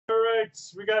right,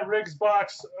 we got Riggs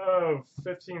box of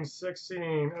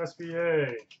 15-16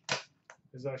 SBA.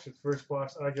 This is actually the first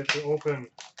box I get to open.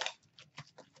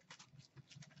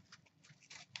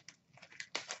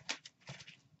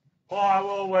 Oh, I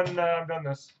will when I'm done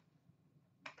this.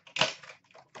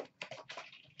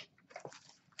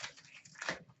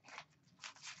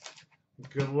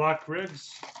 Good luck, Riggs.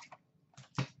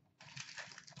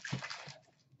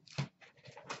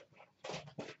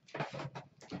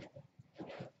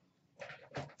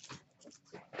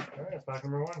 All right, pack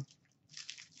number 1.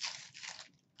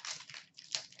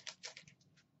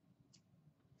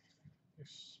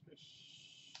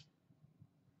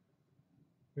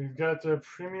 We've got the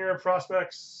Premier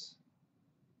Prospects.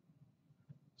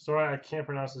 Sorry, I can't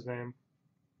pronounce his name.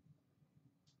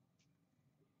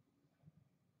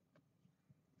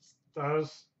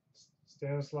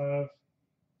 Stanislav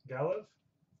Galev.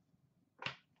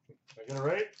 Did I get it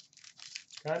right?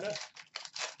 Kinda.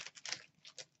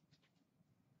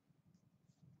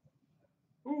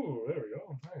 Ooh, there we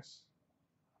go. Nice.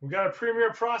 We got a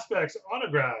Premier Prospects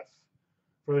autograph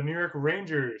for the New York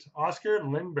Rangers, Oscar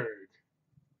Lindbergh.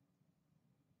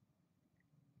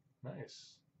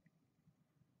 Nice.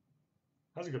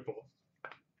 That's a good pull.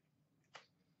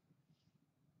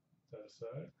 That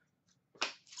aside.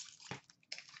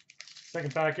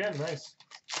 Second pack in, nice.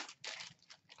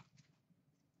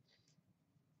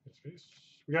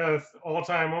 We got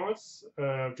all-time moments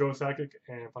of Joe Sakic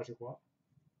and Patrick Waugh.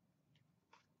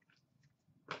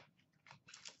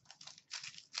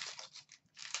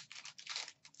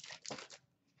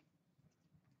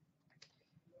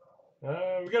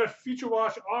 We got a Future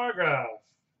Watch autograph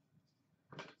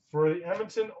for the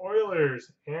Edmonton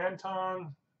Oilers,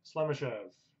 Anton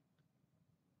Slemyshev.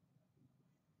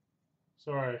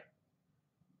 Sorry,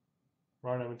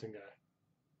 wrong Edmonton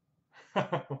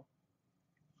guy.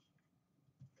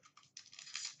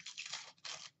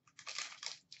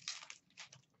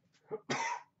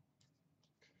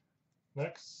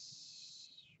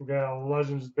 Next, we got a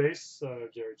Legends base,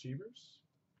 Jared Cheevers.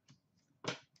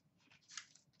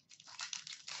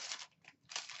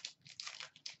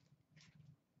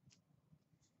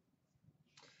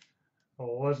 A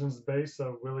Legends base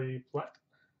of Willie Platt.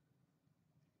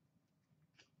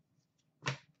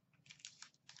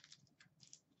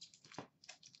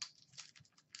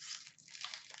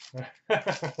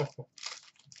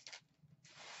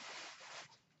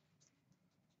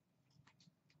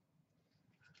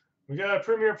 We got a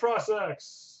Premier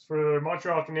Prospects for the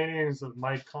Montreal Canadiens of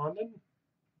Mike Condon.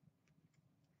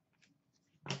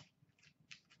 Oh,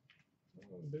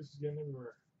 this is getting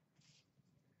everywhere.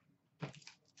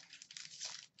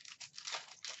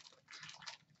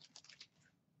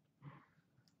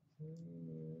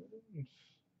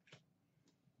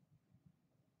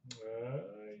 I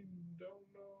don't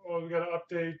know. Oh, we got an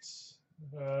update.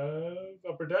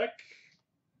 Upper Deck.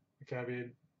 It can't be a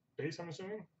base, I'm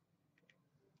assuming.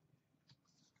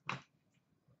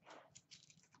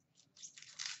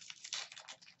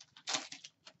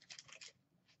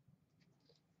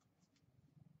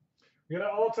 We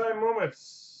got all-time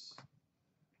moments.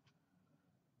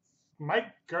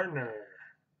 Mike Gardner.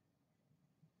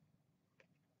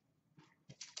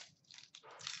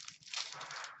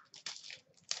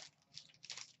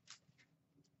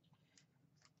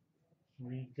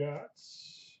 We got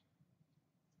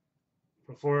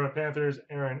for Florida Panthers,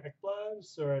 Aaron Ekblad.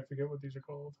 Sorry, I forget what these are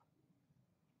called.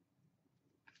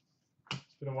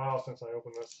 It's been a while since I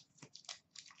opened this.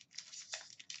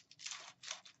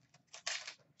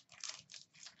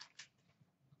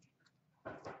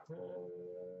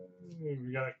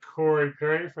 We got a Corey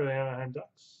Perry for the Anaheim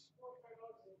Ducks.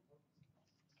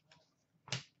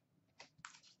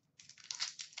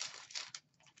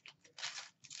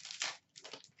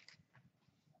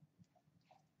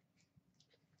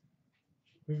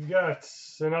 We've got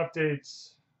an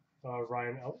update,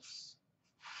 Ryan Ellis.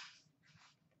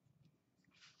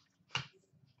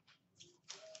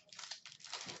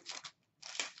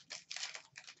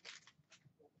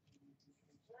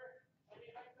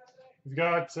 We've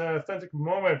got authentic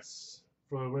moments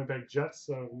for the Winnipeg Jets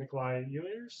of Nikolai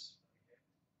Ehlers.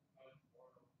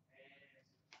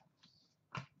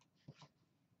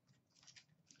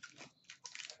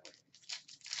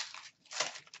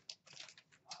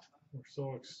 We're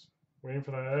so waiting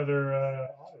for that other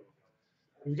auto.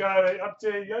 We've got an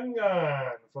update Young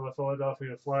Gun for the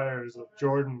Philadelphia Flyers of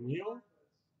Jordan Neal.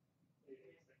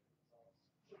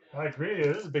 I agree,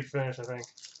 it is a big finish, I think.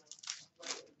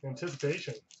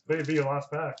 Anticipation. Maybe a last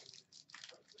pack.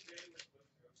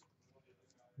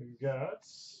 We've got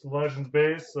Legends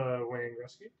base, Wayne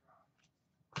Gretzky.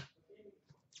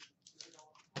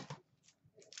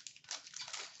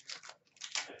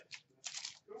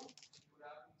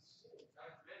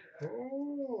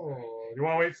 Oh, you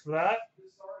want to wait for that?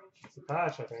 It's a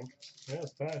patch, I think. Yeah,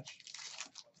 it's a patch.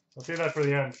 I'll save that for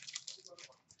the end.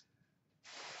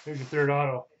 Here's your third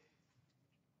auto.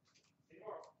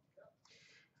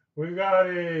 We've got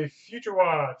a Future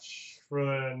Watch for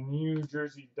the New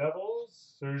Jersey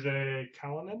Devils, Sergei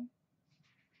Kalinin.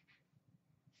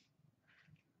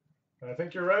 I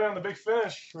think you're right on the big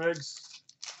finish, Riggs.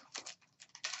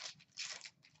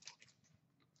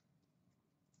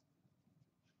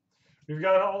 We've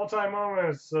got all-time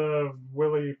moments of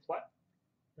Willie Platt.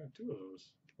 Got two of those.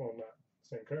 Well, not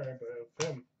the same card, but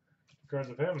of him. Cards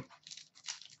of him.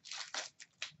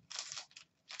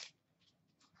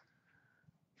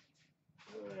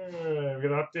 We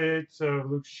got updates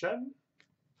of Luke Shen.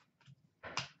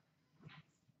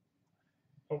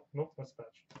 Oh, nope, that's a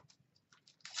patch.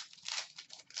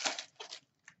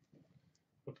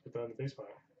 Let's put that in the base pile.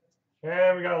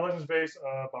 And we got a Legends base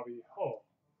of Bobby Hull.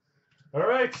 All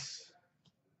right.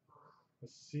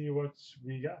 Let's see what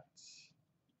we got.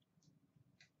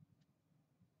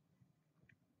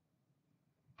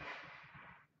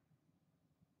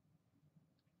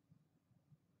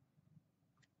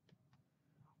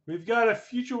 We've got a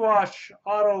Future Watch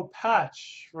auto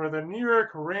patch for the New York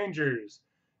Rangers,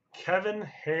 Kevin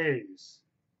Hayes.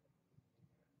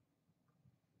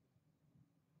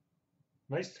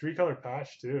 Nice 3-color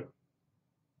patch, too.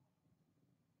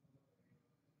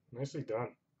 Nicely done.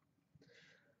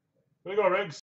 Way to go, Riggs.